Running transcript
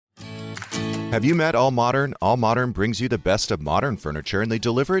Have you met All Modern? All Modern brings you the best of modern furniture, and they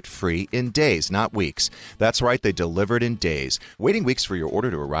deliver it free in days, not weeks. That's right, they deliver it in days. Waiting weeks for your order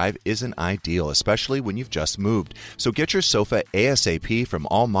to arrive isn't ideal, especially when you've just moved. So get your sofa ASAP from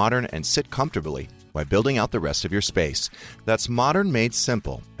All Modern and sit comfortably while building out the rest of your space. That's modern made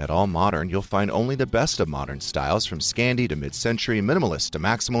simple. At All Modern, you'll find only the best of modern styles, from Scandi to mid-century, minimalist to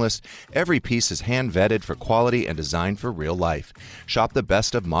maximalist. Every piece is hand-vetted for quality and designed for real life. Shop the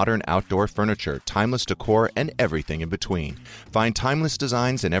best of modern outdoor furniture, timeless decor, and everything in between. Find timeless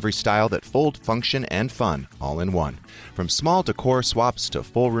designs in every style that fold, function, and fun all in one. From small decor swaps to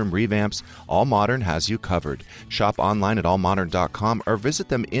full-room revamps, All Modern has you covered. Shop online at allmodern.com or visit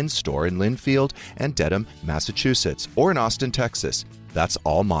them in-store in Linfield and Dedham, Massachusetts, or in Austin, Texas. That's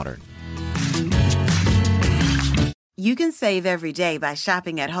All Modern. You can save every day by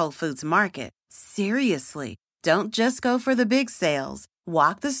shopping at Whole Foods Market. Seriously. Don't just go for the big sales.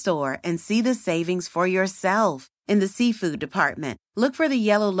 Walk the store and see the savings for yourself. In the seafood department, look for the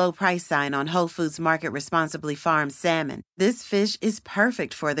yellow low price sign on Whole Foods Market Responsibly Farmed salmon. This fish is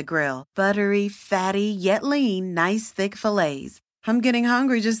perfect for the grill. Buttery, fatty, yet lean, nice thick fillets. I'm getting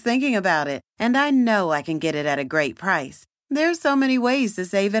hungry just thinking about it, and I know I can get it at a great price. There's so many ways to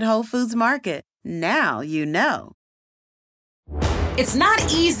save at Whole Foods Market. Now you know. It's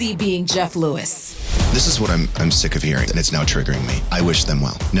not easy being Jeff Lewis. This is what I'm sick of hearing, and it's now triggering me. I wish them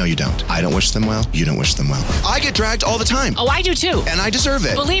well. No, you don't. I don't wish them well. You don't wish them well. I get dragged all the time. Oh, I do too. And I deserve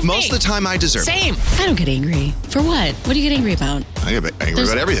it. Believe me. Most of the time, I deserve it. Same. I don't get angry. For what? What do you get angry about? I get angry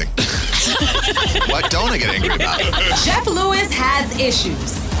about everything. What don't I get angry about? Jeff Lewis has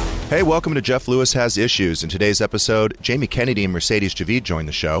issues. Hey, welcome to Jeff Lewis Has Issues. In today's episode, Jamie Kennedy and Mercedes Javid join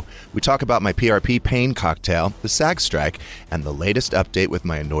the show. We talk about my PRP pain cocktail, the SAG strike, and the latest update with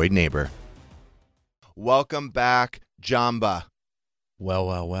my annoyed neighbor. Welcome back, Jamba.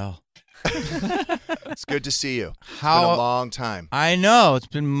 Well. It's good to see you. It's How- been a long time. I know. It's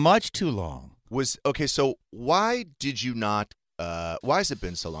been much too long. So why did you not, why has it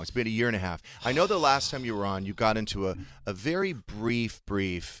been so long? It's been a year and a half. I know the last time you were on, you got into a very brief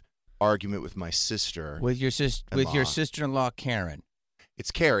argument with my sister. With your sister-in-law, Karen.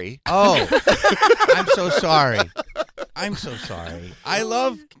 It's Carrie. Oh, I'm so sorry. I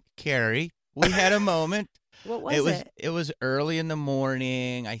love Carrie. We had a moment. What was it? It was early in the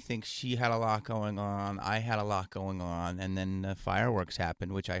morning. I think she had a lot going on. I had a lot going on. And then the fireworks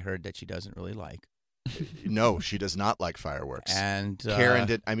happened, which I heard that she doesn't really like. No, she does not like fireworks. And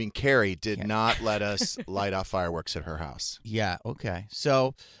Carrie did not let us light off fireworks at her house. Yeah, okay.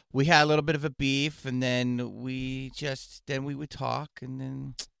 So we had a little bit of a beef, and then we would talk, and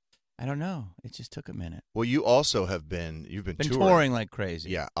then I don't know. It just took a minute. Well, you also you've been touring like crazy.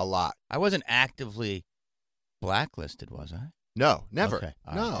 Yeah, a lot. I wasn't actively blacklisted, was I? No, never. Okay.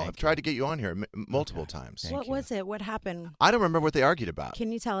 All No, right, thank I've tried to get you on here multiple times. Thank What you. was it? What happened? I don't remember what they argued about.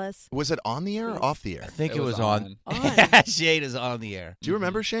 Can you tell us? Was it on the air or off the air? I think It it was was on. on. Shade is on the air. Do you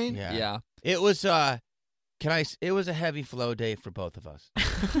remember, Shane? Yeah. It was it was a heavy flow day for both of us.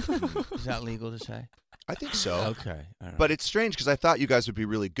 Is that legal to say? I think so. Okay. All right. But it's strange because I thought you guys would be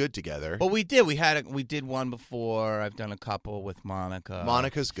really good together. Well, we did. We did one before. I've done a couple with Monica.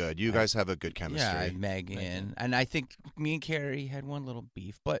 Monica's good. You guys have a good chemistry. Yeah, Megan. And I think me and Carrie had one little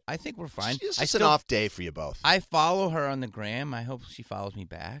beef, but I think we're fine. It's just an off day for you both. I follow her on the gram. I hope she follows me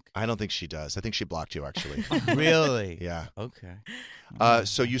back. I don't think she does. I think she blocked you, actually. Really? Yeah. Okay.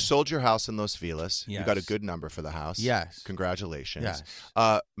 So you sold your house in Los Feliz. Yes. You got a good number for the house. Yes. Congratulations.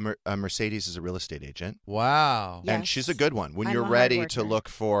 Yes. Mercedes is a real estate agent. Wow. And Yes. she's a good one. When I'm you're a hard ready to worker. look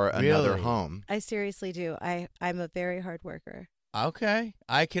for another Really? home. I seriously do. I'm a very hard worker. Okay.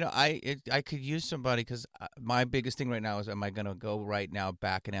 I could use somebody because my biggest thing right now is, am I going to go right now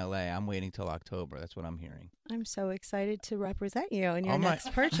back in LA? I'm waiting till October. That's what I'm hearing. I'm so excited to represent you in your Oh my-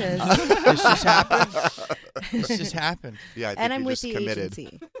 next purchase. This just happened. This just happened. Yeah, I think And I'm you with just the committed.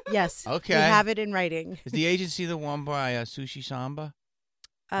 agency. Yes. Okay. We have it in writing. Is the agency the one by Sushi Samba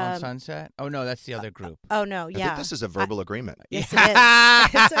on Sunset? Oh, no, that's the other group. Oh no, I yeah. think this is a verbal agreement. Yes, it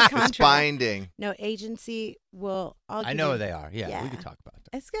is. It's a contract. It's binding. No, agency will. I know they are. Yeah, we could talk about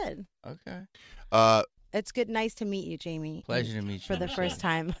that. It's good. Okay. It's good. Nice to meet you, Jamie. Pleasure to meet you. For the first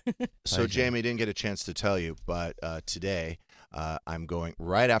time. So Pleasure. Jamie didn't get a chance to tell you, but today I'm going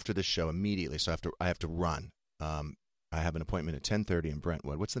right after the show immediately. So I have to run. I have an appointment at 10:30 in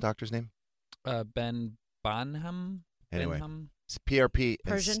Brentwood. What's the doctor's name? Ben Bonham. Anyway, Benham? it's PRP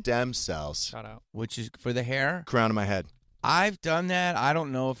and Persian? stem cells. Shout out. Which is for the hair? Crown of my head. I've done that. I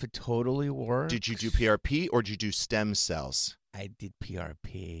don't know if it totally works. Did you do PRP or did you do stem cells? I did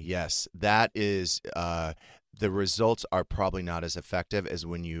PRP. Yes, that is the results are probably not as effective as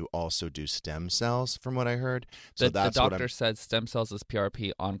when you also do stem cells, from what I heard. So The that's what doctor said stem cells is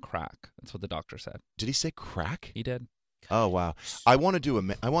PRP on crack. That's what the doctor said. Did he say crack? He did. Oh wow! I want to do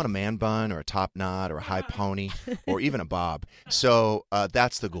I want a man bun or a top knot or a high pony or even a bob. So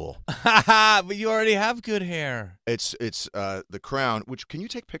that's the goal. But you already have good hair. It's the crown. Which can you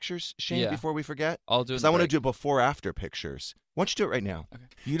take pictures, Shane, Yeah. before we forget? I'll do. Because I want to do before after pictures. Why don't you do it right now? Okay.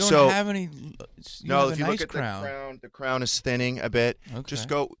 You don't So- have any. No, have if a you nice look at crown. the crown is thinning a bit. Okay. Just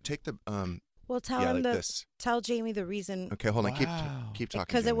go take the Well, tell yeah, him like this. tell Jamie the reason Okay, hold on. Wow. Keep talking.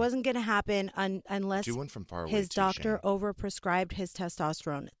 because it Jamie. wasn't going to happen unless Do one from far away. his too, doctor Shane. overprescribed his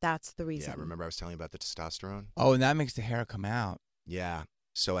testosterone. That's the reason. Yeah, remember I was telling you about the testosterone? Oh, and that makes the hair come out. Yeah.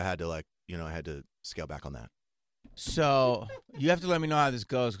 So I had to I had to scale back on that. So you have to let me know how this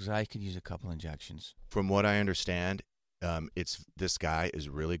goes because I could use a couple injections. From what I understand, this guy is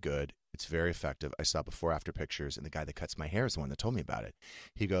really good. It's very effective. I saw before after pictures, and the guy that cuts my hair is the one that told me about it.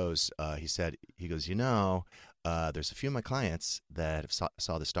 He goes, there's a few of my clients that have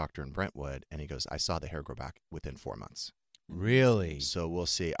saw this doctor in Brentwood, and he goes, I saw the hair grow back within 4 months. Really? So we'll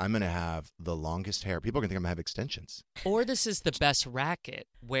see. I'm going to have the longest hair. People are going to think I'm going to have extensions. Or this is the best racket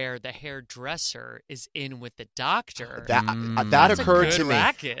where the hairdresser is in with the doctor. That That's occurred a good to me.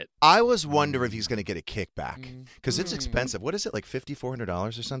 racket. I was wondering if he's going to get a kickback because it's Mm. expensive. What is it, like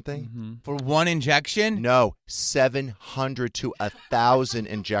 $5,400 or something? Mm-hmm. For one injection? No, 700 to 1,000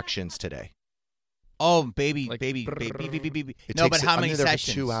 injections today. Oh, baby. It No, takes- but how I'm many there for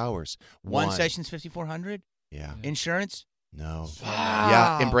sessions? 2 hours. One session's $5,400. Yeah. Insurance? No. Wow.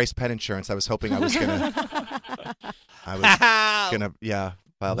 Yeah, embrace pet insurance. I was hoping I was gonna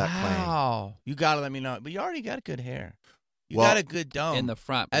file that claim. Wow. You got to let me know. But you already got good hair. You Well, got a good dome. in the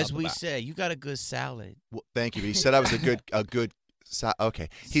front, but As not the we back. say, you got a good salad. Well, thank you. But he said I was okay.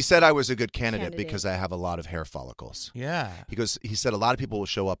 He said I was a good candidate because I have a lot of hair follicles. Yeah. He said a lot of people will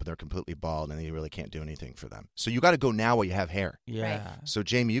show up and they're completely bald and you really can't do anything for them. So you got to go now while you have hair. Yeah. So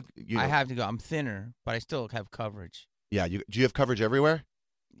Jamie, you I know- have to go. I'm thinner, but I still have coverage. Yeah, do you have coverage everywhere?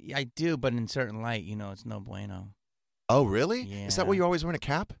 Yeah, I do, but in certain light, it's no bueno. Oh, really? Is that why Yeah. you're always wearing a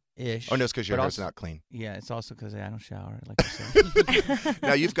cap? Ish. Oh, no, it's because your But hair's also- not clean. Yeah, it's also because I don't shower, like you said.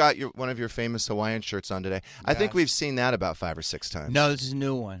 Now, you've got one of your famous Hawaiian shirts on today. I think Yes. we've seen that about 5 or 6 times. No, this is a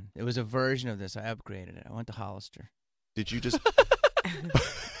new one. It was a version of this. I upgraded it. I went to Hollister. Did you just a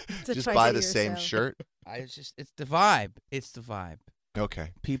just twice buy a the year same sale. shirt? It's the vibe. It's the vibe. Okay.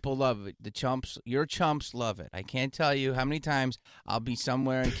 People love it. Your chumps love it. I can't tell you how many times I'll be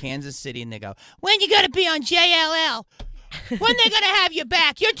somewhere in Kansas City and they go, "When you gonna be on JLL? When they gonna have you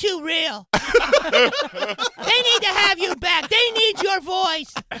back? You're too real. They need to have you back. They need your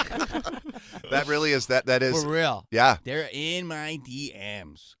voice." That really is that is For real. Yeah. They're in my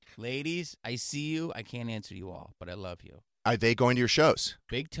DMs. Ladies, I see you. I can't answer you all, but I love you. Are they going to your shows?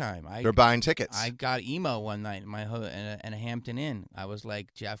 Big time. They're buying tickets. I got emo one night in my in a Hampton Inn. I was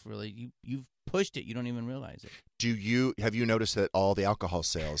like, Jeff, really, you've pushed it. You don't even realize it. Have you noticed that all the alcohol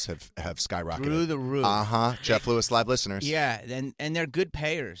sales have skyrocketed? Through the roof. Uh-huh. Jeff Lewis Live listeners. Yeah, and they're good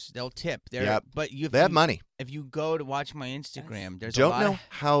payers. They'll tip. Yep. But They have money. If you go to watch my Instagram, there's a Don't lot know of,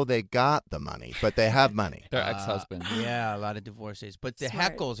 how they got the money, but they have money. Their ex-husband. Yeah, a lot of divorces. But the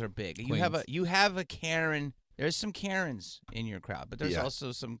Smart. heckles are big. Queens. You have a Karen. There's some Karens in your crowd, but there's Yeah.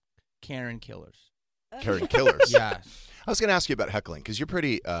 also some Karen killers. Karen killers. Yeah. I was going to ask you about heckling because you're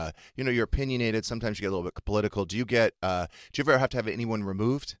pretty, you're opinionated. Sometimes you get a little bit political. Do you ever have to have anyone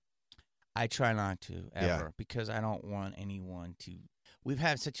removed? I try not to ever Yeah. because I don't want anyone to. We've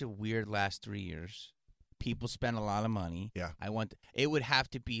had such a weird last 3 years. People spend a lot of money. Yeah. It would have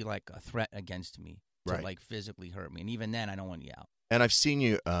to be like a threat against me to Right. like physically hurt me, and even then, I don't want you out. And I've seen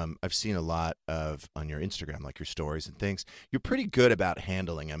you. I've seen a lot of on your Instagram, like your stories and things. You're pretty good about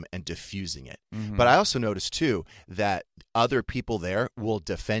handling them and diffusing it. Mhm. But I also noticed too that other people there will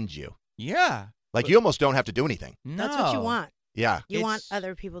defend you. Yeah. Like you almost don't have to do anything. No. That's what you want. Yeah. You want It's-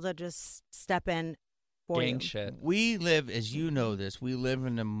 other people to just step in for Gang you. shit. We live, as you know this, we live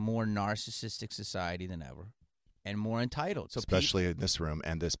in a more narcissistic society than ever and more entitled. So Especially in this room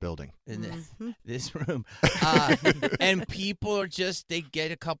and this building. in Mhm. this room. And people are just, they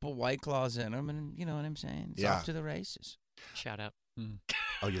get a couple White Claws in them, and you know what I'm saying? It's Yeah. off to the races. Shout out.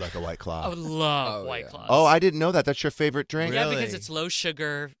 Oh, you like a White I Claw? would love Oh, White yeah. Claws. Oh, I didn't know that. That's your favorite drink? Yeah, because Really? it's low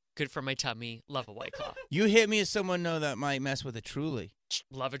sugar, good for my tummy. Love a White Claw. You hit me as someone know that might mess with a Truly.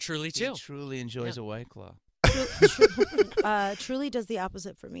 Love it truly He too. truly enjoys Yeah. a White Claw. Truly does the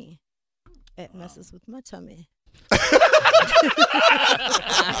opposite for me. It messes with my tummy.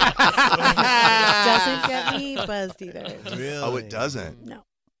 Doesn't get me buzzed either. Really? Oh, it doesn't. No.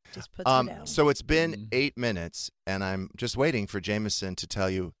 Just puts her down. So it's been 8 minutes, and I'm just waiting for Jameson to tell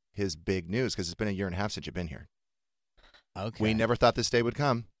you his big news because it's been a year and a half since you've been here. Okay. We never thought this day would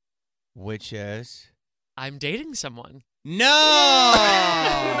come. Which is? I'm dating someone. No!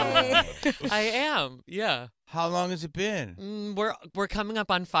 I am, yeah. How long has it been? We're coming up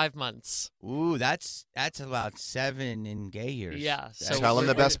on 5 months. Ooh, that's about 7 in gay years. Yeah. So Tell him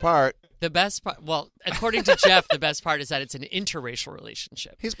the best part. The best part, well, according to Jeff, the best part is that it's an interracial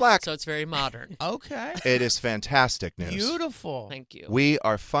relationship. He's black. So it's very modern. Okay. It is fantastic news. Beautiful. Thank you. We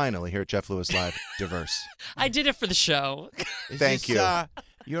are finally here at Jeff Lewis Live diverse. I did it for the show. Is Thank this, you.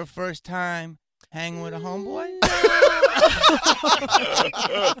 Your first time hanging with a homeboy?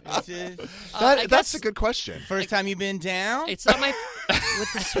 That's a good question. First time you've been down? It's not my...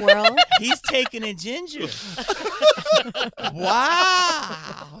 With the swirl. He's taking a ginger.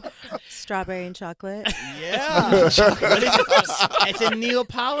 Wow. Strawberry and chocolate. Yeah. It's a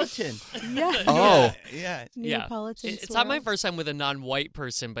Neapolitan. Yeah. Oh. Yeah. Neapolitan It's not my swirl. first time with a non-white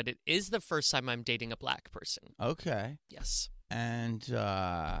person, but it is the first time I'm dating a black person. Okay. Yes. And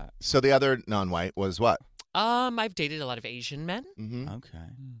So the other non-white was what? I've dated a lot of Asian men. Mm-hmm. okay.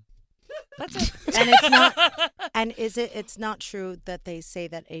 That's it. And it's not. And it's not true that they say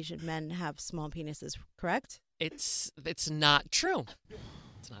that Asian men have small penises, correct? It's not true.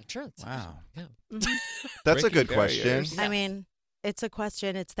 It's not true. Wow. Yeah. That's a Breaking good question. barriers. I mean, it's a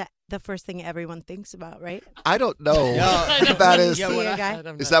question. It's the first thing everyone thinks about, right? I don't know. Yeah. if that is. Yeah, See when a I- guy? I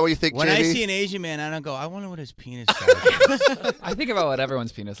don't Is know. that what you think, When JB? I see an Asian man, I don't go, I wonder what his penis size is. I think about what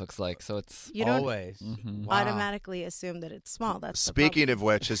everyone's penis looks like, so it's You don't Always. Mhm. Wow. automatically assume that it's small. That's the Speaking problem. of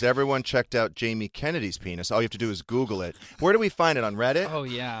which, has everyone checked out Jamie Kennedy's penis? All you have to do is Google it. Where do we find it? On Reddit? oh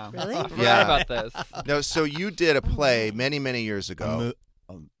yeah. Really? I forgot Yeah. about this. No, so you did a play many, many years ago.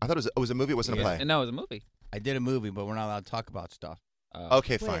 mo- I thought it was a movie. It wasn't a play. No, it was a movie. I did a movie, but we're not allowed to talk about stuff.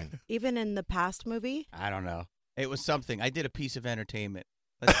 Okay, Wait, fine. even in the past movie, I don't know. It was something. I did a piece of entertainment.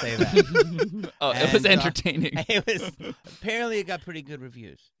 Let's say that. Oh, it was And, entertaining. It was apparently it got pretty good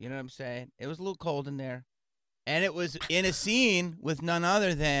reviews. You know what I'm saying? It was a little cold in there, and it was in a scene with none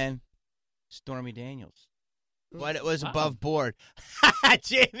other than Stormy Daniels. But it was above board.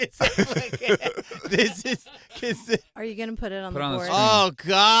 Jameson, this is. are you going to put it on Put the on the board? screen. Oh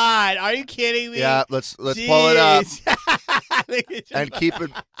God! Are you kidding me? Yeah, let's pull it up Jeez. and keep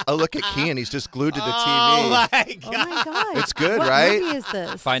it. A look at Kean. He's just glued to the TV. Oh my Oh God! my God. It's good, what right? movie is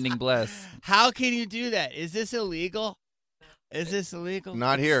this? Finding Bliss. How can you do that? Is this illegal? Is this illegal?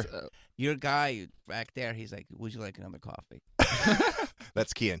 Not here. Your guy back there, he's like, would you like another coffee?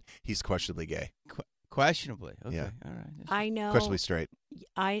 That's Kean. He's questionably gay. Questionably. Okay. Yeah. All right. I know. Questionably straight.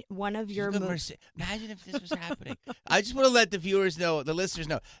 One of your Look at movies. Imagine if this was happening. I just want to let the viewers know, the listeners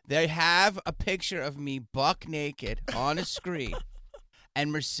know, they have a picture of me buck naked on a screen,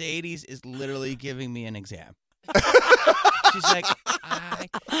 and Mercedes is literally giving me an exam. She's like,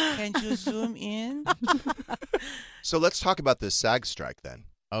 can you zoom in? So let's talk about this SAG strike then.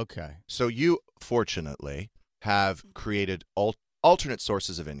 Okay. So you, fortunately, have created alternate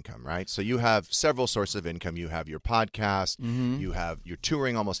sources of income, right? So you have several sources of income. You have your podcast. Mm-hmm. You're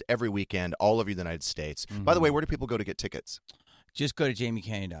touring almost every weekend all over the United States. By the way, where do people go to get tickets? Just go to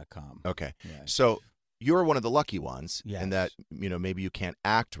jamiekenny.com. Okay. Yes. So you're one of the lucky ones Yes. in that, maybe you can't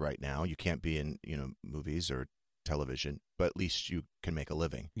act right now. You can't be in, movies or television, but at least you can make a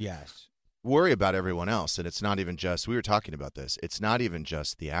living. Yes. Worry about everyone else, and it's not even just, we were talking about this, it's not even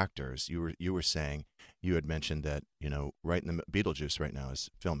just the actors. You were saying, you had mentioned that, right in the Beetlejuice right now is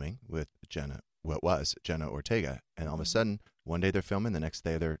filming with Jenna Ortega, and all of a sudden, one day they're filming, the next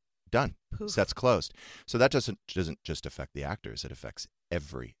day they're done. Poof. Set's closed. So that doesn't just affect the actors, it affects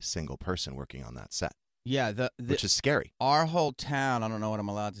every single person working on that set, Yeah. which is scary. Our whole town, I don't know what I'm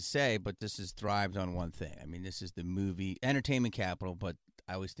allowed to say, but this has thrived on one thing. I mean, this is the entertainment capital, but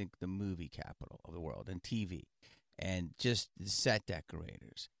I always think the movie capital of the world, and TV. And just the set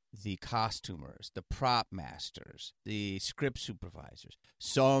decorators, the costumers, the prop masters, the script supervisors,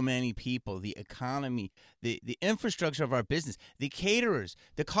 so many people, the economy, the infrastructure of our business, the caterers,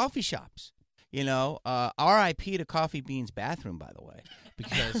 the coffee shops. R.I.P. to Coffee Bean's bathroom, by the way,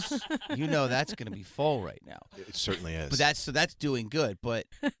 because that's going to be full right now. It certainly is. But that's doing good. But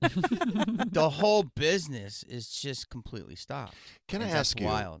the whole business is just completely stopped. Can I And that's ask you,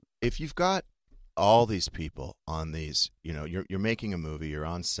 wild. if you've got all these people on these, you're making a movie, you're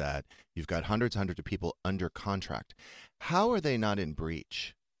on set, you've got hundreds of people under contract, how are they not in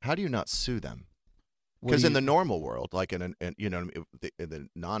breach? How do you not sue them? Because in the normal world, like in the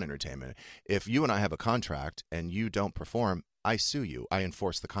non-entertainment, if you and I have a contract and you don't perform, I sue you. I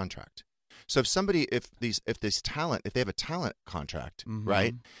enforce the contract. So if they have a talent contract,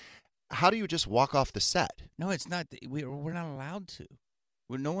 right? How do you just walk off the set? No, it's not. We're not allowed to.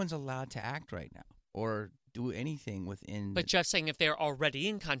 No one's allowed to act right now or do anything within. But Jeff's saying if they're already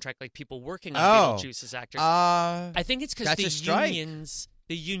in contract, like people working on Beetlejuice as actors. I think it's because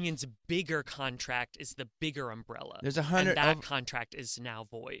the union's bigger contract is the bigger umbrella. There's and that contract is now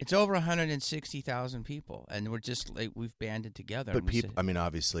void. It's over 160,000 people, and we're just like we've banded together. But people, I mean,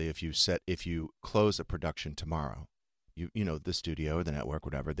 obviously, if you close a production tomorrow, you know, the studio or the network,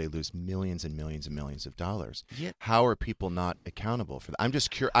 whatever, they lose millions and millions and millions of dollars. Yeah. How are people not accountable for that? I'm just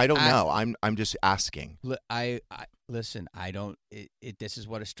curious. I don't know. I'm just asking. Listen. I don't. This is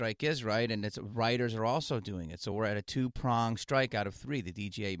what a strike is, right? And writers are also doing it. So we're at a 2-pronged strike out of 3. The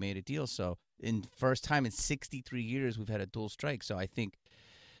DGA made a deal. So in first time in 63 years, we've had a dual strike. So I think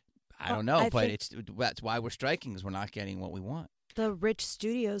I don't know, that's why we're striking, is we're not getting what we want. The rich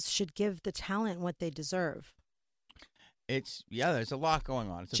studios should give the talent what they deserve. There's a lot going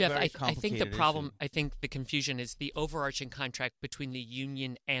on. It's Jeff, a very I think the problem, issue. I think the confusion is the overarching contract between the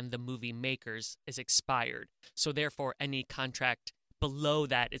union and the movie makers is expired. So therefore, any contract below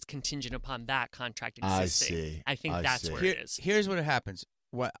that is contingent upon that contract existing. I see. I think that's where it is. Here's what happens.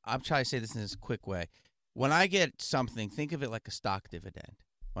 I'm trying to say this in this quick way. When I get something, think of it like a stock dividend.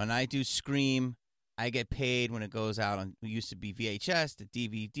 When I do Scream, I get paid when it goes out on, it used to be VHS, the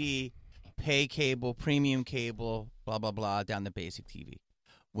DVD, pay cable, premium cable, blah, blah, blah, down the basic TV.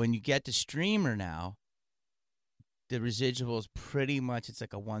 When you get the streamer now, the residuals pretty much, it's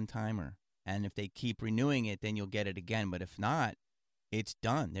like a one-timer. And if they keep renewing it, then you'll get it again. But if not, it's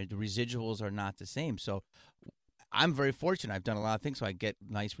done. The residuals are not the same. So I'm very fortunate. I've done a lot of things, so I get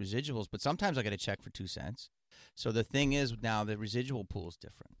nice residuals. But sometimes I get a check for 2 cents. So the thing is now the residual pool is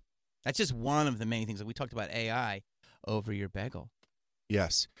different. That's just one of the many things that we talked about AI over your bagel.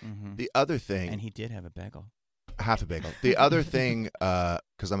 Yes. Mm-hmm. The other thing. And he did have a bagel. Half a bagel. The other thing,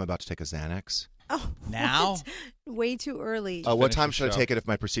 because I'm about to take a Xanax. Oh, now? What? Way too early. What time should I take it if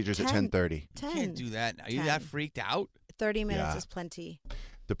my procedure's at 10:30? 10. You can't do that. Are you that freaked out? 30 minutes is plenty.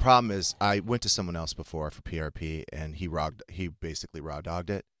 The problem is I went to someone else before for PRP, and he basically raw dogged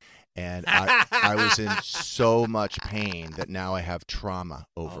it. And I was in so much pain that now I have trauma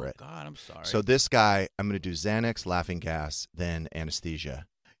over it. Oh, God, I'm sorry. So this guy, I'm going to do Xanax, laughing gas, then anesthesia.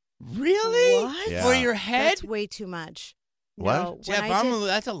 Really? What? Yeah. For your head? That's way too much. What? No, Jeff,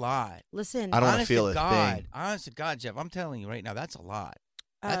 that's a lot. Listen. I don't want to honest feel to a God, thing. Honest to God, Jeff, I'm telling you right now, that's a lot.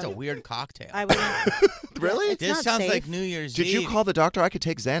 That's a weird cocktail. I would. Really? It's this not sounds safe. like New Year's Did Eve. you call the doctor? I could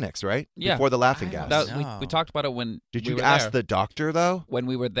take Xanax, right? Yeah. Before the laughing I gas. don't That, know. we talked about it when Did we you were ask there. the doctor, though? When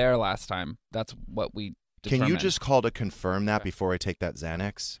we were there last time. That's what we determined. Can you just call to confirm that Okay. before I take that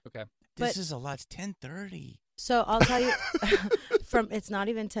Xanax? Okay. This But- is a lot. It's 10:30. So I'll tell you, it's not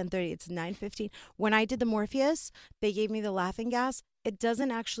even 10:30. It's 9:15. When I did the Morpheus, they gave me the laughing gas. It doesn't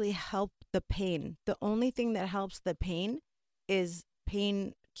actually help the pain. The only thing that helps the pain is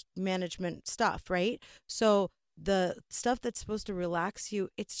pain management stuff, right? So the stuff that's supposed to relax you,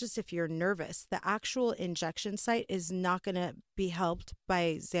 it's just if you're nervous. The actual injection site is not going to be helped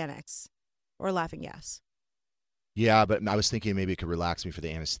by Xanax or laughing gas. Yeah, but I was thinking maybe it could relax me for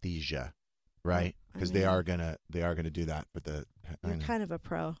the anesthesia, right? I Because mean- they are gonna do that. But You're kind of a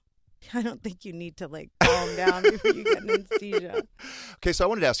pro. I don't think you need to calm down before you get anesthesia. Okay, so I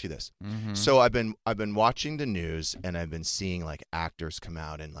wanted to ask you this. Mm-hmm. So I've been watching the news, and I've been seeing actors come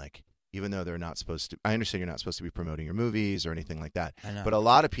out and even though they're not supposed to, I understand you're not supposed to be promoting your movies or anything like that. I know. But a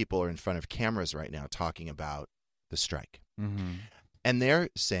lot of people are in front of cameras right now talking about the strike, Mm-hmm. and they're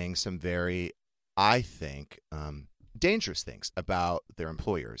saying some very, I think, dangerous things about their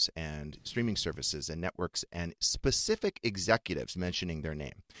employers and streaming services and networks and specific executives mentioning their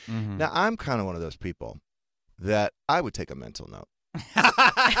name. Mm-hmm. Now, I'm kind of one of those people that I would take a mental note.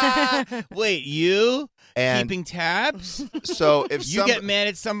 Wait, you And keeping tabs? so if You get mad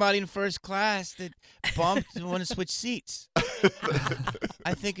at somebody in first class that bumped and want to switch seats.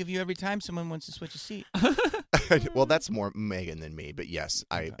 I think of you every time someone wants to switch a seat. well, that's more Megan than me, but yes,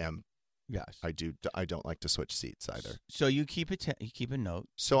 I Okay. am. Yes. I don't like to switch seats either. So you keep a note.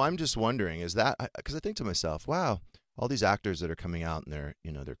 So I'm just wondering, is that because I think to myself, wow, all these actors that are coming out and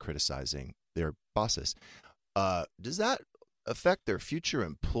they're criticizing their bosses. Does that affect their future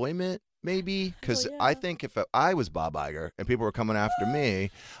employment? Maybe because yeah. I think if I was Bob Iger and people were coming after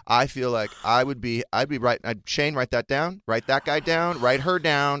me, I feel like I'd be right. Shane, write that down. Write that guy down. Write her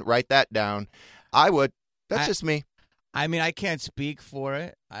down. Write that down. I would. That's just me. I mean, I can't speak for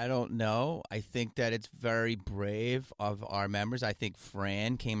it. I don't know. I think that it's very brave of our members. I think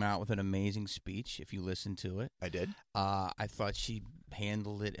Fran came out with an amazing speech, if you listen to it. I did. I thought she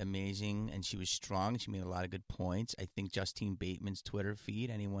handled it amazing, and she was strong. She made a lot of good points. I think Justine Bateman's Twitter feed,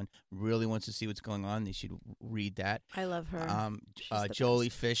 anyone really wants to see what's going on, they should read that. I love her. Jolie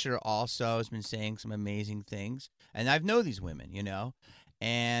Fisher also has been saying some amazing things. And I know these women,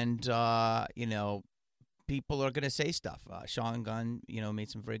 and, people are going to say stuff. Sean Gunn, made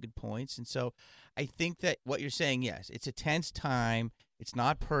some very good points. And so I think that what you're saying, yes, it's a tense time. It's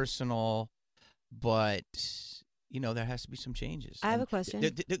not personal, but, there has to be some changes. I have a question.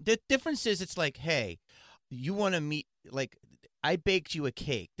 The difference is it's like, hey, you want to meet, like, I baked you a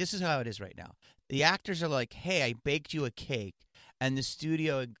cake. This is how it is right now. The actors are like, hey, I baked you a cake. And the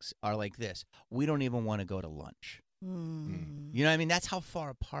studios are like this. We don't even want to go to lunch. You know what I mean? That's how far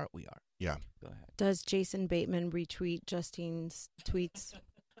apart we are. Yeah. Go ahead. Does Jason Bateman retweet Justine's tweets?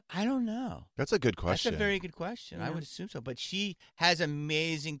 I don't know. That's a good question. That's a very good question. Yeah. I would assume so. But she has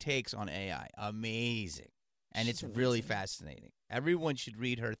amazing takes on AI. Amazing. And She's it's really fascinating. Everyone should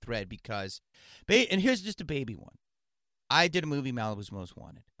read her thread because, and here's just a baby one. I did a movie, Malibu's Most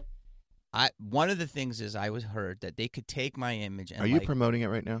Wanted. One of the things is I was heard that they could take my image and Are you promoting it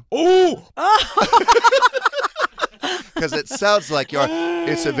right now? Oh! Because it sounds like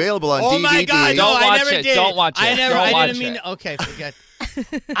it's available on DVD. Oh my God! No, Don't I watch never it. did. Don't watch it. I never. Don't I watch didn't mean. it. Okay, forget.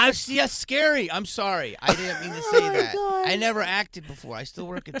 That's scary. I'm sorry. I didn't mean to say that. God. I never acted before. I still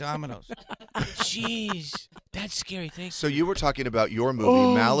work at Domino's. Jeez, that's scary. Thanks. So you were talking about your movie,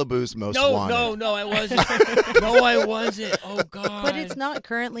 Malibu's Most Wanted. No, I wasn't. No, I wasn't. Oh God. But it's not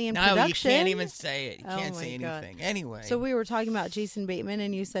currently in no, production. you can't even say it. You Oh can't my say God. anything. Anyway. So we were talking about Jason Bateman,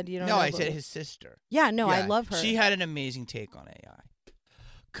 and you said you don't know. No, I about said it. his sister. Yeah, no, I Yeah, love her. She had an amazing take on AI.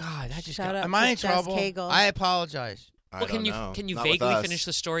 God, that just Shout out am I to in Jess trouble? Cagle. I apologize. I don't know. Can you Not with vaguely us. finish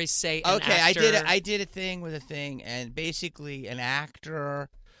the story? Say an Okay, actor. I did a thing with a thing, and basically an actor.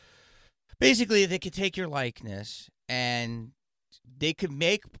 Basically, they could take your likeness, and they could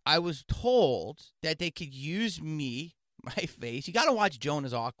make. I was told that they could use me, my face. You got to watch Joan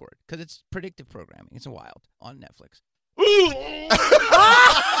is Awkward because it's predictive programming. It's wild on Netflix.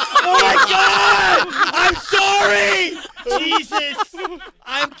 Oh my God! I'm sorry. Jesus,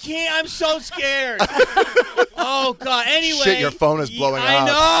 I'm so scared. Oh God. Anyway, Shit, your phone is blowing I up.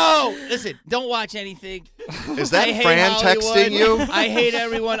 know. Listen, don't watch anything. Is that I hate Fran Hollywood. texting you? I hate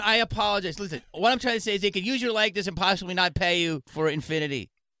everyone. I apologize. Listen, what I'm trying to say is they could use your likeness and possibly not pay you for infinity.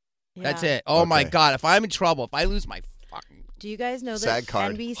 Yeah. That's it. Oh my Okay. God. If I'm in trouble, if I lose my fucking. Do you guys know that SAG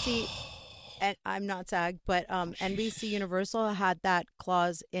card. NBC? And I'm not SAG, but NBC Universal had that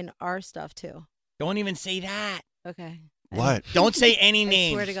clause in our stuff too. Don't even say that. Okay. What? Don't say any I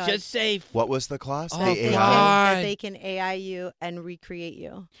names. swear to God. Just say. What was the clause? Oh, That the they AI? can, God. that they can AI you and recreate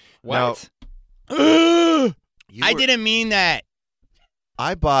you. What? You I were- didn't mean that.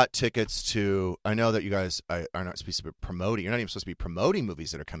 I bought tickets to. I know that you guys are not supposed to be promoting. You're not even supposed to be promoting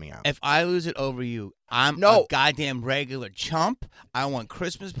movies that are coming out. If I lose it over you, I'm No. a goddamn regular chump. I want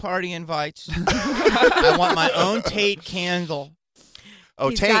Christmas party invites. I want my own Tate candle. Oh,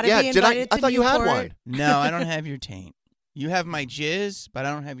 He's Taint. gotta Yeah, be did I? invited I to thought you had Newport. one. No, I don't have your taint. You have my jizz, but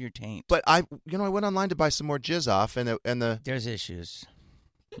I don't have your taint. But I went online to buy some more jizz off, and the. There's issues.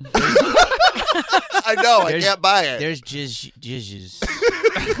 I know. I There's- can't buy it. There's jizzes.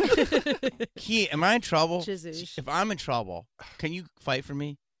 Key, am I in trouble? Jizzoosh. If I'm in trouble, can you fight for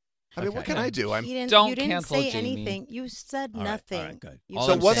me? I mean, what Okay. can I do? I'm. You didn't, Don't you didn't cancel say Jamie. anything. You said All right, nothing. all right, good. You All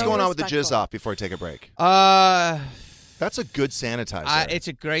So I'm were what's saying- going on with the jizz respectful. off before I take a break? That's a good sanitizer. It's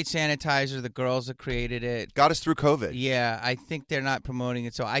a great sanitizer. The girls that created it. Got us through COVID. Yeah, I think they're not promoting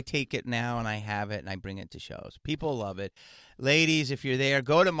it, so I take it now and I have it and I bring it to shows. People love it. Ladies, if you're there,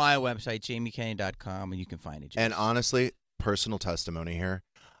 go to my website, jamiekenney.com, and you can find it. And honestly, personal testimony here,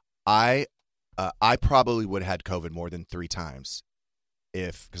 I probably would have had COVID more than 3 times,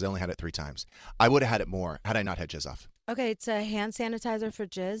 because I only had it 3 times. I would have had it more had I not had jizz off. Okay, it's a hand sanitizer for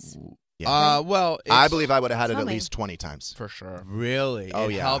jizz. Yeah. Well, I it's- believe I would have had it Tell at me. least 20 times. For sure. Really? Oh,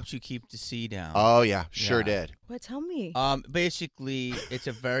 it yeah. helps you keep the C down. Oh yeah, sure Yeah. did. What? Tell me. Basically, it's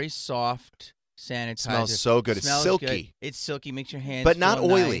a very soft sanitizer. Smells so good. It's Smells silky. good. It's silky. Makes your hands But not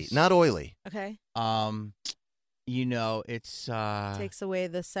feel oily. nice. Not oily. Okay. It's Takes away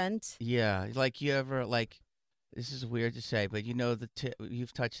the scent. yeah, like you ever this is weird to say, but you know the tip.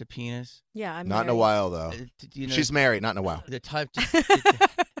 You've touched the penis. Yeah, I'm Not in a married. while though. You know, She's married. Not in a while. the type,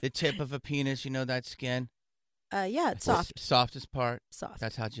 the tip of a penis. You know that skin. Yeah, it's soft. Softest part. Soft.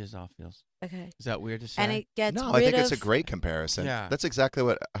 That's how jizz off feels. Okay. Is that weird to say? And it gets No, rid I think it's a of- great comparison. Yeah. That's exactly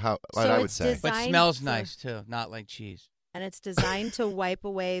what I would it's say. But designed smells for- nice too, not like cheese. And it's designed to wipe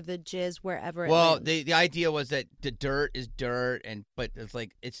away the jizz wherever it Well, lands. the idea was that the dirt is dirt, but it's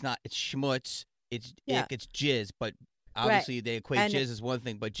like it's not. It's schmutz. It's Yeah. ick. It's jizz. But obviously they equate And- jizz as one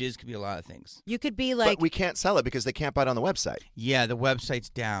thing, but jizz could be a lot of things. You could be like, but we can't sell it because they can't buy it on the website. Yeah, the website's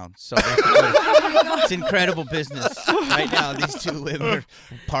down, so it's incredible business right now. These two women are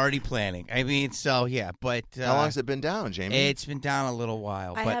party planning. I mean, so yeah, but How long has it been down, Jamie? It's been down a little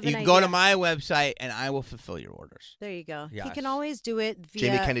while, I but have you an can go to idea. my website and I will fulfill your orders. there you go. Yes. You can always do it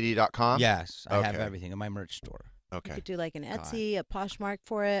via. JamieKennedy.com? Yes, I have Okay. everything in my merch store. You Okay. could do like an Etsy, a Poshmark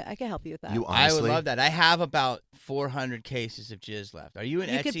for it. I can help you with that. You I would honestly? love that. I have about 400 cases of jizz left. Are you an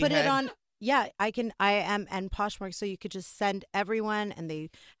You Etsy could put head? it on. Yeah, I can. I am and Poshmark, so you could just send everyone, and they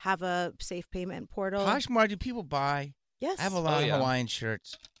have a safe payment portal. Poshmark, do people buy? Yes. I have a lot of yeah. Hawaiian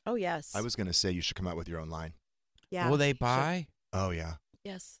shirts. Oh yes. I was going to say you should come out with your own line. Yeah. Will they you should. buy? Oh, yeah,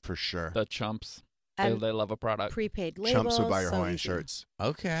 Yes. for sure. The chumps. They And love a product. prepaid labels. Chumps would buy your so Hawaiian easy. shirts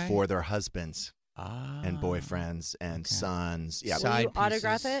Okay. for their husbands and Ah. boyfriends and Okay. sons. Yeah, Will Side you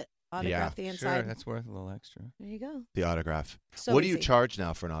autograph pieces. it? Autograph the Sure, inside. that's worth a little extra. There you go. the autograph. So What do you easy. charge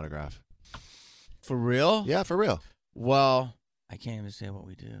now for an autograph? For real? Yeah, for real. Well, I can't even say what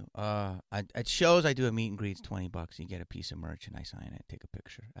we do. At shows, I do a meet and greet. It's $20. You get a piece of merch, and I sign it, take a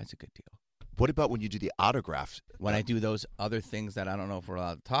picture. That's a good deal. What about when you do the autograph? When I do those other things that I don't know if we're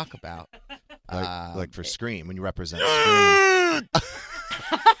allowed to talk about, Like for Scream, when you represent Scream.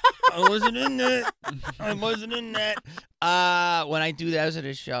 I wasn't in that. I wasn't in that. When I do those at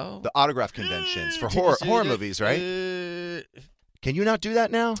a show, The autograph conventions for Did you horror see horror that? movies, right? Can you not do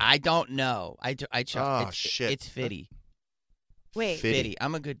that now? I don't know. I Oh, shit. It's fitty. Wait. Fitty.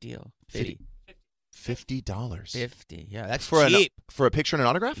 I'm a good deal. Fitty. $50 50. Yeah, that's for cheap. for a picture and an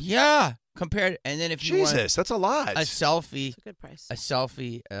autograph. Yeah, compared. And then if you want Jesus, that's a lot. a selfie, It's a good price. a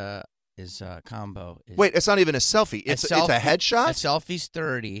selfie is combo. Is, Wait, it's not even a selfie. It's selfie- a headshot. A selfie's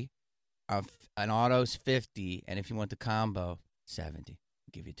 30, an auto's 50, and if you want the combo, 70.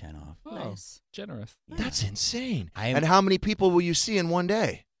 Give you 10 off. Oh, Nice. generous. That's insane. I am- And how many people will you see in one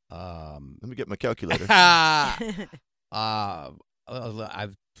day? Let me get my calculator. I've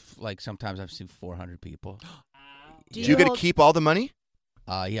sometimes I've seen 400 people. Do Do you get to hold- keep all the money?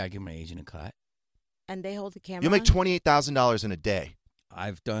 Yeah, I give my agent a cut. And they hold the camera. You'll make $28,000 in a day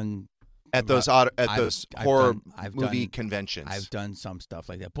I've done at those I've horror I've movie done- conventions. I've done some stuff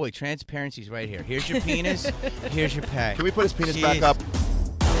like that. Boy, transparency's right here. Here's your penis. Here's your pay. Can we put his penis back Jeez. up?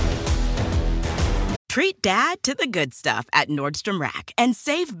 Treat Dad to the good stuff at Nordstrom Rack and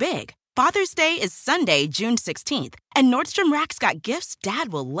save big. Father's Day is Sunday, June 16th, and Nordstrom Rack's got gifts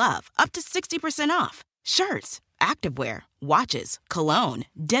Dad will love, up to 60% off. Shirts, activewear, watches, cologne,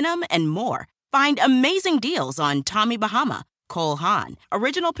 denim, and more. Find amazing deals on Tommy Bahama, Cole Haan,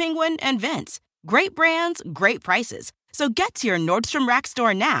 Original Penguin, and Vince. Great brands, great prices. So get to your Nordstrom Rack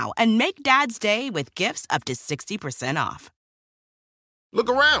store now and make Dad's Day with gifts up to 60% off. Look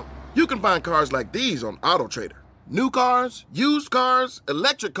around. You can find cars like these on AutoTrader. New cars, used cars,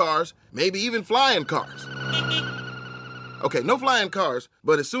 electric cars, maybe even flying cars. Okay, no flying cars,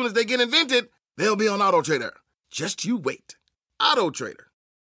 but as soon as they get invented, they'll be on AutoTrader. Just you wait. AutoTrader.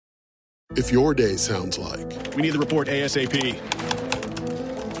 If your day sounds like we need the report ASAP,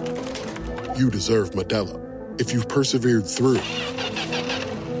 you deserve Modelo. If you've persevered through,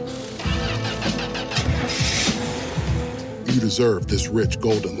 you deserve this rich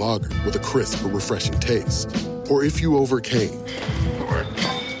golden lager with a crisp but refreshing taste. Or if you overcame, 2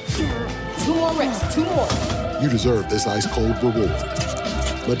 more reps, 2 more. you deserve this ice-cold reward.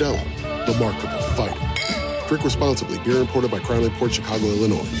 Modelo, the Remarkable Fighter. Drink responsibly. Beer imported by Crown Port Chicago,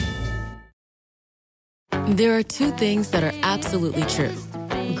 Illinois. There are 2 things that are absolutely true.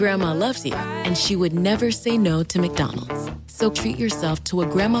 Grandma loves you, and she would never say no to McDonald's. So treat yourself to a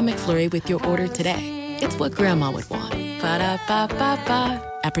Grandma McFlurry with your order today. It's what Grandma would want.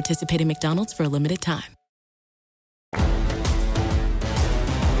 Ba-da-ba-ba-ba. At participating McDonald's for a limited time.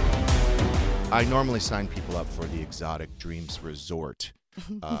 I normally sign people up for the Exotic Dreams Resort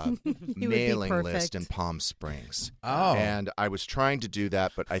be mailing perfect. list in Palm Springs. Oh. And I was trying to do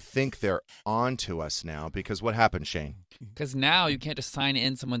that, but I think they're on to us now because what happened, Shane? Because now you can't just sign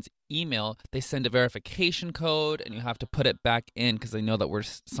in someone's email. They send a verification code, and you have to put it back in because they know that we're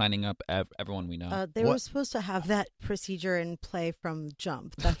signing up everyone we know. They were supposed to have that procedure in play from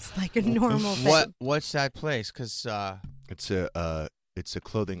jump. That's like a normal thing. What's that place? Because it's a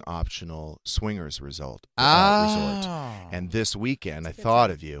clothing optional swingers resort. Oh. And this weekend, I thought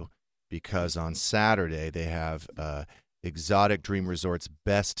of you because on Saturday they have Exotic Dream Resort's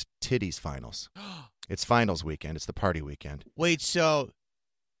Best Titties Finals. It's finals weekend. It's the party weekend. Wait, so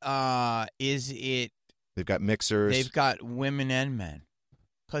is it? They've got mixers. They've got women and men.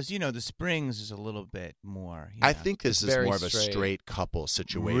 Because, the Springs is a little bit more. I think this It's is very more of a straight. straight couple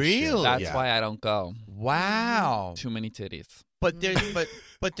situation. Really? That's Yeah. why I don't go. Wow. Too many titties. But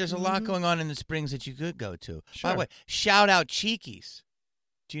there's a lot going on in the Springs that you could go to. By Sure. the way, shout out Cheekies.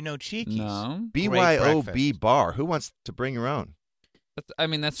 Do you know Cheekies? No. BYOB bar. Who wants to bring your own?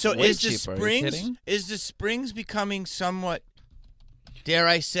 That's So way is the cheaper. Are you Springs kidding? is the Springs becoming somewhat, dare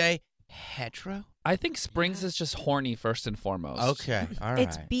I say, hetero? I think Springs is just horny first and foremost. Okay, all right.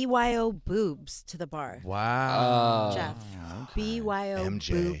 It's BYO boobs to the bar. Wow. Jeff. BYO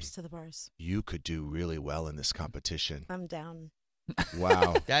MJ. boobs to the bars. You could do really well in this competition. I'm down.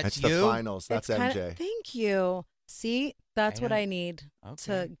 Wow. That's the you? finals. That's It's MJ. kinda- thank you. See, that's what I need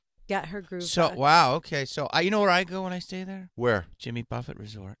to get her groove So back. wow, okay. So you know where I go when I stay there? Where? Jimmy Buffett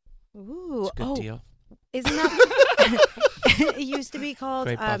Resort. Ooh, It's a good deal. Isn't that? It used to be called.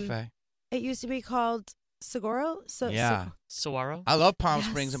 Great buffet. It used to be called Saguaro. Saguaro. I love Palm Yes.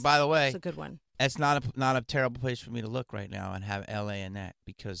 Springs, and by the way, It's a good one. It's not a terrible place for me to look right now and have LA in that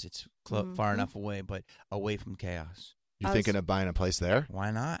because it's far enough away, but away from chaos. You thinking of buying a place there?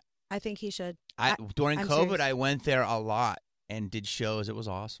 Why not? I think he should. During I'm COVID, serious. I went there a lot and did shows. It was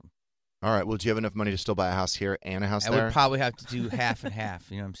awesome. All right. Well, do you have enough money to still buy a house here and a house I there? would probably have to do half and half.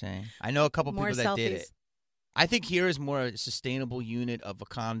 You know what I'm saying? I know a couple More people that did selfies. it. I think here is more a sustainable unit of a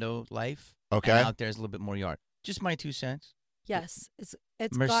condo life. Okay. And out there is a little bit more yard. Just my 2 cents. Yes,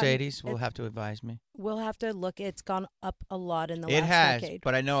 it's Mercedes will gotten, have to advise me. We'll have to look. It's gone up a lot in the It last has, decade.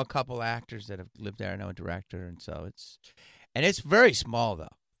 but I know a couple actors that have lived there. I know a director, and so it's very small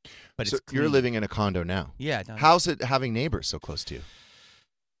though. But so it's you're clean. living in a condo now. Yeah. down- How's it having neighbors so close to you?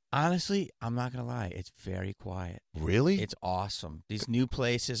 Honestly, I'm not gonna lie. It's very quiet. Really? It's awesome. These new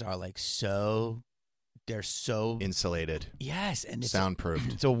places are like they're so Insulated. Yes, and it's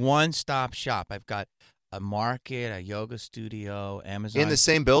soundproofed. It's a one-stop shop. I've got a market, a yoga studio, Amazon. In the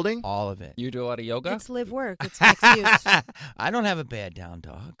same building? All of it. You do a lot of yoga? It's live work. It's mixed use. I don't have a bad down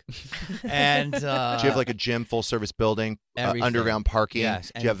dog. And do you have like a gym, full service building, everything. underground parking?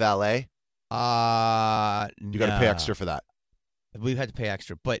 Yes. Do you have valet? You got to pay extra for that. We've had to pay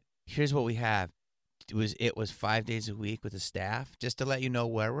extra, but here's what we have. It was 5 days a week with the staff, just to let you know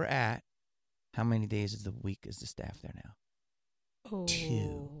where we're at. How many days of the week is the staff there now? Oh.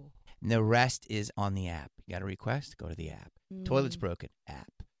 2. And the rest is on the app. You got a request? Go to the app. Toilet's broken? App.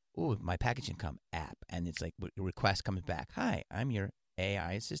 Ooh, my package didn't come? App. And it's like a request comes back. Hi, I'm your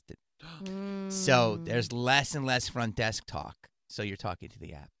AI assistant. So there's less and less front desk talk. So you're talking to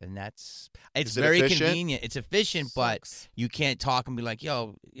the app, and it's Is it very efficient? convenient. It's efficient, but you can't talk and be like,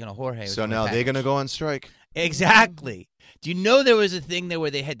 "Yo, Jorge." So now they're going to go on strike. Exactly. Do you know there was a thing there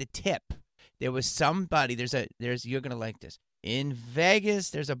where they had to tip? There was somebody. You're going to like this. In Vegas,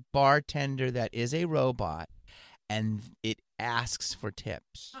 there's a bartender that is a robot, and it asks for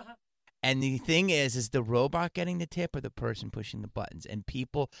tips. And the thing is the robot getting the tip or the person pushing the buttons? And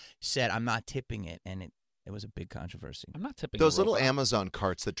people said, "I'm not tipping it," and it was a big controversy. I'm not tipping Those a little robot. Amazon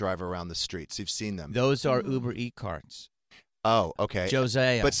carts that drive around the streets, you've seen them. Those are Uber Eat carts. Oh, okay.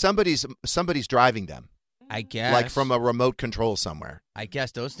 Josiah. But somebody's driving them. I guess. Like from a remote control somewhere. I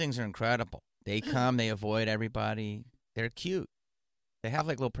guess those things are incredible. They come, they avoid everybody. They're cute. They have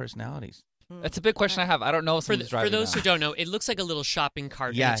like little personalities. That's a big question I have. I don't know if For someone's driving those that. who don't know, it looks like a little shopping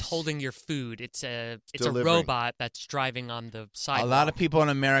cart and Yes. it's holding your food. It's a Delivering. robot that's driving on the sidewalk. A lot of people in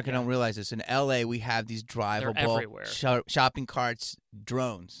America don't realize this. In LA, we have these drivable everywhere. shopping carts,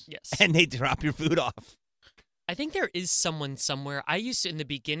 drones. Yes. And they drop your food off. I think there is someone somewhere. I used to, in the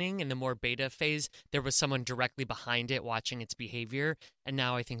beginning, in the more beta phase, there was someone directly behind it watching its behavior, and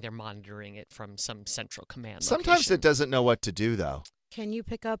now I think they're monitoring it from some central command Sometimes location. it doesn't know what to do, though. Can you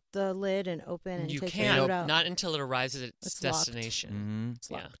pick up the lid and open and You take your can't, food out? not until it arrives at its It's locked. destination. Mm-hmm. It's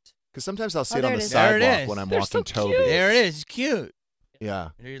Yeah. locked. Because sometimes I'll Oh, sit there on the it is. There it sidewalk is. when I'm They're walking so Toby. cute. There it is. It's cute. Yeah.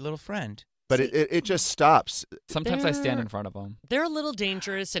 They're your little friend. But it just stops. Sometimes I stand They're- in front of them. They're a little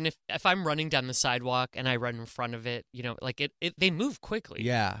dangerous, and if I'm running down the sidewalk and I run in front of it, like they move quickly.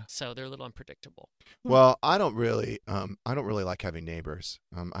 Yeah. So they're a little unpredictable. Well, I don't really like having neighbors.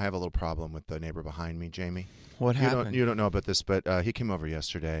 I have a little problem with the neighbor behind me, Jamie. What happened? You don't know about this, but he came over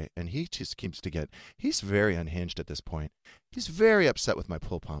yesterday, and he just he's very unhinged at this point. He's very upset with my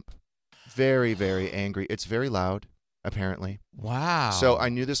pool pump. Very, very angry. It's very loud. apparently. Wow. So I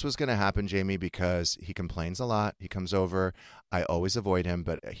knew this was going to happen, Jamie, because he complains a lot. He comes over. I always avoid him,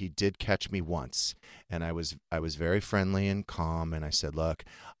 but he did catch me once, and I was very friendly and calm, and I said, "Look,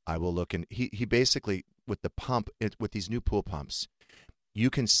 I will look." And he basically, with the pump, with these new pool pumps, you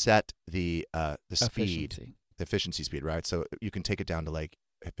can set the speed, the efficiency speed, right? So you can take it down to like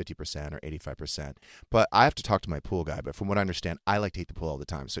 50% or 85%. But I have to talk to my pool guy. But from what I understand, I like to heat the pool all the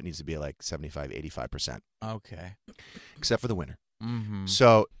time, so it needs to be like 75, 85%. Okay. Except for the winter. Mm-hmm.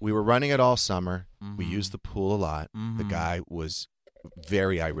 So we were running it all summer. Mm-hmm. We used the pool a lot. Mm-hmm. The guy was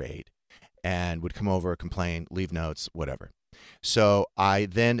very irate and would come over, complain, leave notes, whatever. So I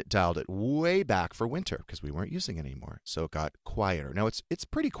then dialed it way back for winter because we weren't using it anymore. So it got quieter. Now it's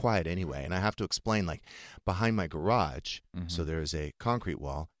pretty quiet anyway, and I have to explain, like, behind my garage, so there's a concrete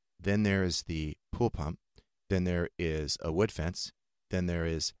wall, then there is the pool pump, then there is a wood fence, then there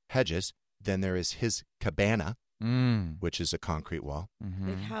is hedges, then there is his cabana, which is a concrete wall.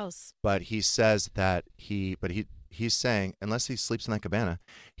 Big house. But he says that he's saying, unless he sleeps in that cabana,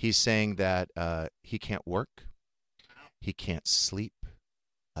 he's saying that he can't work. He can't sleep.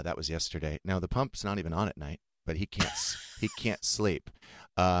 That was yesterday. Now the pump's not even on at night, but he can't sleep.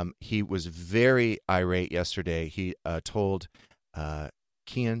 He was very irate yesterday. He told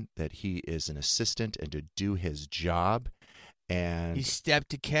Kian that he is an assistant and to do his job. And he stepped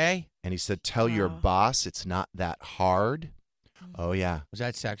to Kay? And he said, "Tell your boss it's not that hard." Oh yeah. Was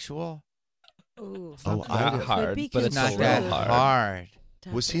that sexual? Ooh. Not hard, but it's not so that hard. hard.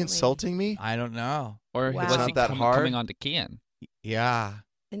 Definitely. Was he insulting me? I don't know. Or Wow. was It's he not that hard? coming on to Kian? Yeah.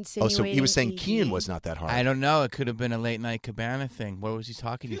 Oh, so he was saying Kian was not that hard. I don't know. It could have been a late night cabana thing. Where was he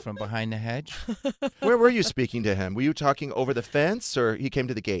talking to you from? Behind the hedge? Where were you speaking to him? Were you talking over the fence, or he came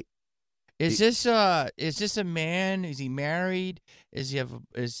to the gate? Is this a man? Is he married? Does he have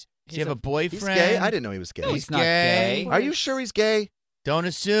a boyfriend? He's gay. I didn't know he was gay. No, he's not gay. Are you sure he's gay? Don't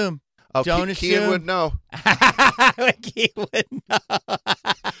assume. Oh, Don't assume. Kian would know. Kian would know.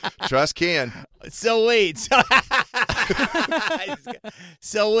 Trust Kian. So wait.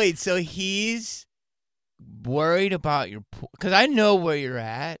 So he's worried about your pool, because I know where you're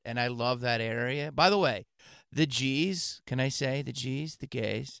at, and I love that area. By the way, the G's, can I say the G's, the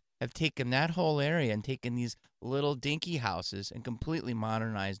gays, have taken that whole area and taken these little dinky houses and completely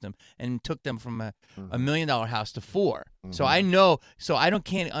modernized them and took them from a $1 million house to 4. So I know. So I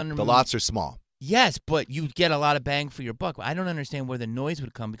can't understand. The lots are small. Yes, but you get a lot of bang for your buck. I don't understand where the noise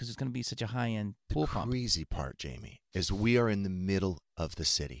would come because it's going to be such a high-end pool pump. The crazy part, Jamie, is we are in the middle of the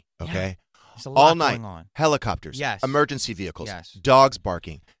city, okay? Yeah. There's a lot all night, going on. Helicopters, Yes. emergency vehicles, Yes. dogs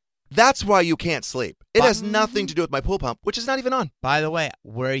barking. That's why you can't sleep. It has nothing to do with my pool pump, which is not even on. By the way,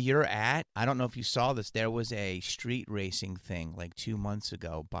 where you're at, I don't know if you saw this, there was a street racing thing like 2 months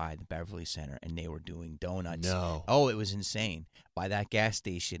ago by the Beverly Center, and they were doing donuts. No. Oh, it was insane by that gas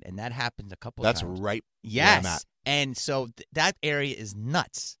station, and that happened a couple of times. That's right Yes. where I'm at. And so that area is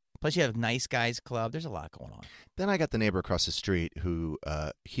nuts. Plus, you have Nice Guys Club. There's a lot going on. Then I got the neighbor across the street who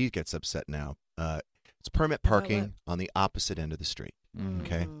he gets upset now. It's permit parking on the opposite end of the street.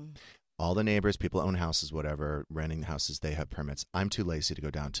 Okay. All the neighbors, people own houses, whatever, renting houses, they have permits. I'm too lazy to go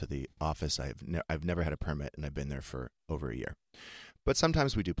down to the office. I've never had a permit, and I've been there for over a year. But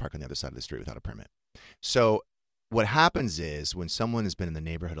sometimes we do park on the other side of the street without a permit. So what happens is when someone has been in the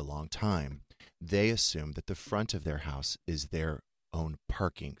neighborhood a long time, they assume that the front of their house is their own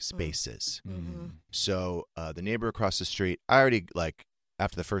parking spaces. So the neighbor across the street, I already, like,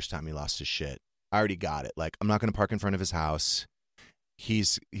 after the first time he lost his shit, I already got it. Like, I'm not going to park in front of his house.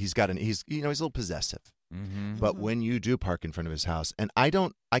 He's a little possessive. But when you do park in front of his house, and I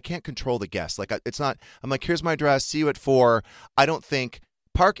can't control the guests. Like, it's not, I'm like, here's my address, see you at 4. I don't think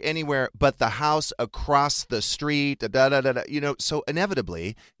park anywhere but the house across the street, so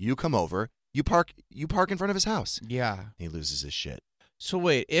inevitably you come over, you park in front of his house. Yeah. He loses his shit. So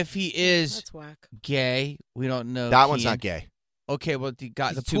wait, if he is That's whack. gay, we don't know. That one's Kian. not gay. Okay, well, the guy,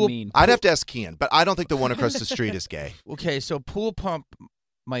 the He's too pool. mean. I'd have to ask Kian, but I don't think the one across the street is gay. Okay, so pool pump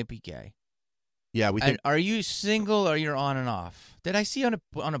might be gay. Yeah, we And think. are you single or you're on and off? Did I see you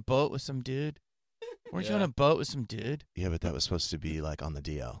on a boat with some dude? Weren't you on a boat with some dude? Yeah, but that was supposed to be like on the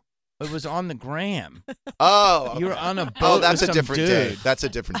DL. It was on the gram. Oh, You were on a boat. oh, that's with a some different dude. day. That's a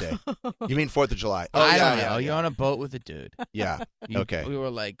different day. You mean 4th of July? Oh, I yeah, don't know. yeah, You're yeah. on a boat with a dude. Yeah. Okay. We were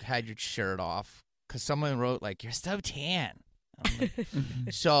like, had your shirt off because someone wrote like, "You're so tan." I'm like,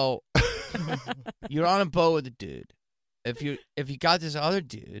 so you're on a boat with a dude. If you got this other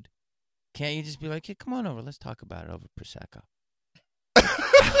dude, can't you just be like, "Hey, come on over. Let's talk about it over prosecco."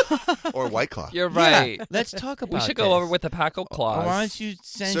 Or White Claw. You're right. Yeah, let's talk about We should this. go over with a pack of claws. Why don't you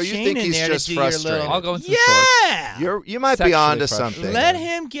send So you Shane think in he's there just to do your frustrated? little... I'll go in some shorts. Yeah! You might be Sexually onto frustrated. something. Let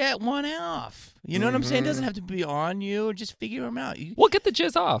him get one off. You know what I'm saying? It doesn't have to be on you. Just figure him out. We'll get the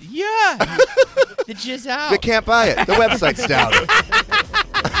jizz off. Yeah. The jizz out. They can't buy it. The website's down.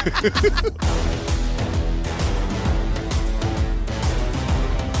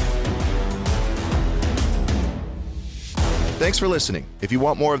 Thanks for listening. If you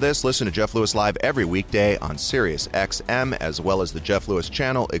want more of this, listen to Jeff Lewis Live every weekday on Sirius XM, as well as the Jeff Lewis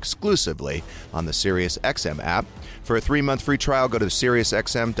channel exclusively on the Sirius XM app. For a 3-month free trial, go to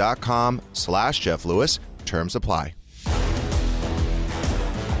SiriusXM.com/Jeff Lewis. Terms apply.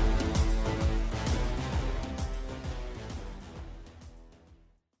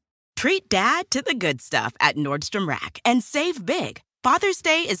 Treat Dad to the good stuff at Nordstrom Rack and save big. Father's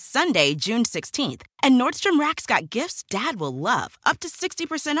Day is Sunday, June 16th, and Nordstrom Rack's got gifts Dad will love, up to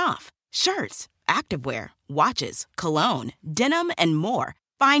 60% off. Shirts, activewear, watches, cologne, denim, and more.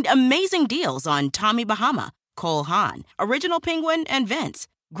 Find amazing deals on Tommy Bahama, Cole Haan, Original Penguin, and Vince.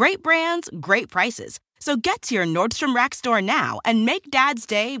 Great brands, great prices. So get to your Nordstrom Rack store now and make Dad's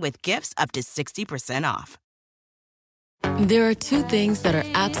Day with gifts up to 60% off. There are two things that are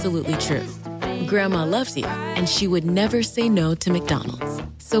absolutely true. Grandma loves you, and she would never say no to McDonald's.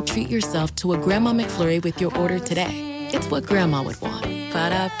 So treat yourself to a Grandma McFlurry with your order today. It's what Grandma would want.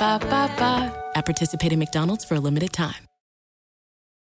 Ba-da-ba-ba-ba. At participating McDonald's for a limited time.